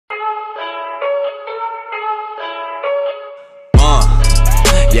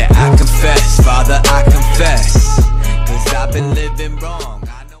Yeah, I confess, Father, I confess, 'cause I've been living wrong.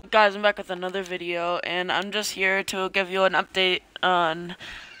 Guys, I'm back with another video, and I'm just here to give you an update on...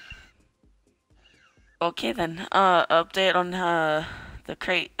 Okay then, update on the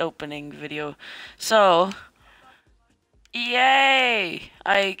crate opening video. So, yay!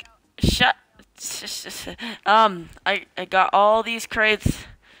 I got all these crates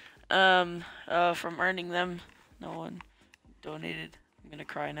from earning them. No one donated. I'm gonna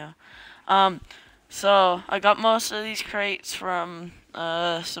cry now. So I got most of these crates from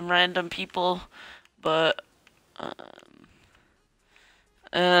some random people, but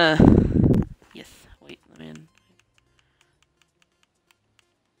yes. Wait, let me in.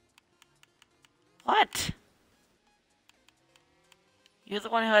 What? You're the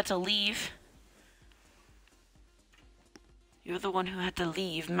one who had to leave. You're the one who had to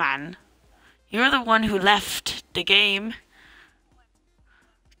leave, man. You're the one who left the game.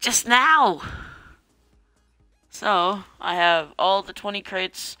 Just now. So, I have all the 20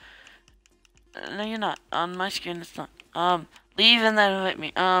 crates. No, you're not. On my screen, it's not. Leave and then hit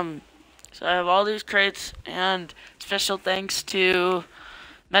me. So I have all these crates, and special thanks to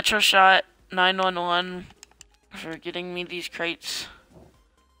Metro Shot 911 for getting me these crates.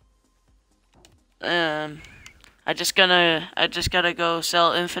 I just gotta go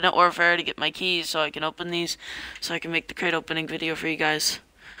sell Infinite Warfare to get my keys so I can open these, so I can make the crate opening video for you guys.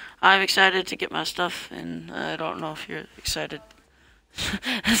 I'm excited to get my stuff, and I don't know if you're excited.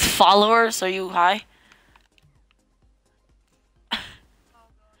 As followers, are you high?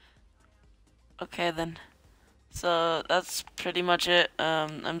 Okay then. So that's pretty much it.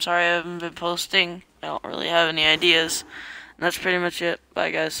 I'm sorry I haven't been posting. I don't really have any ideas. And that's pretty much it.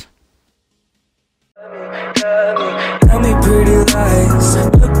 Bye guys. Tell me pretty lies,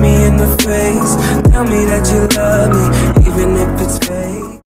 look me in the face, tell me that you love me.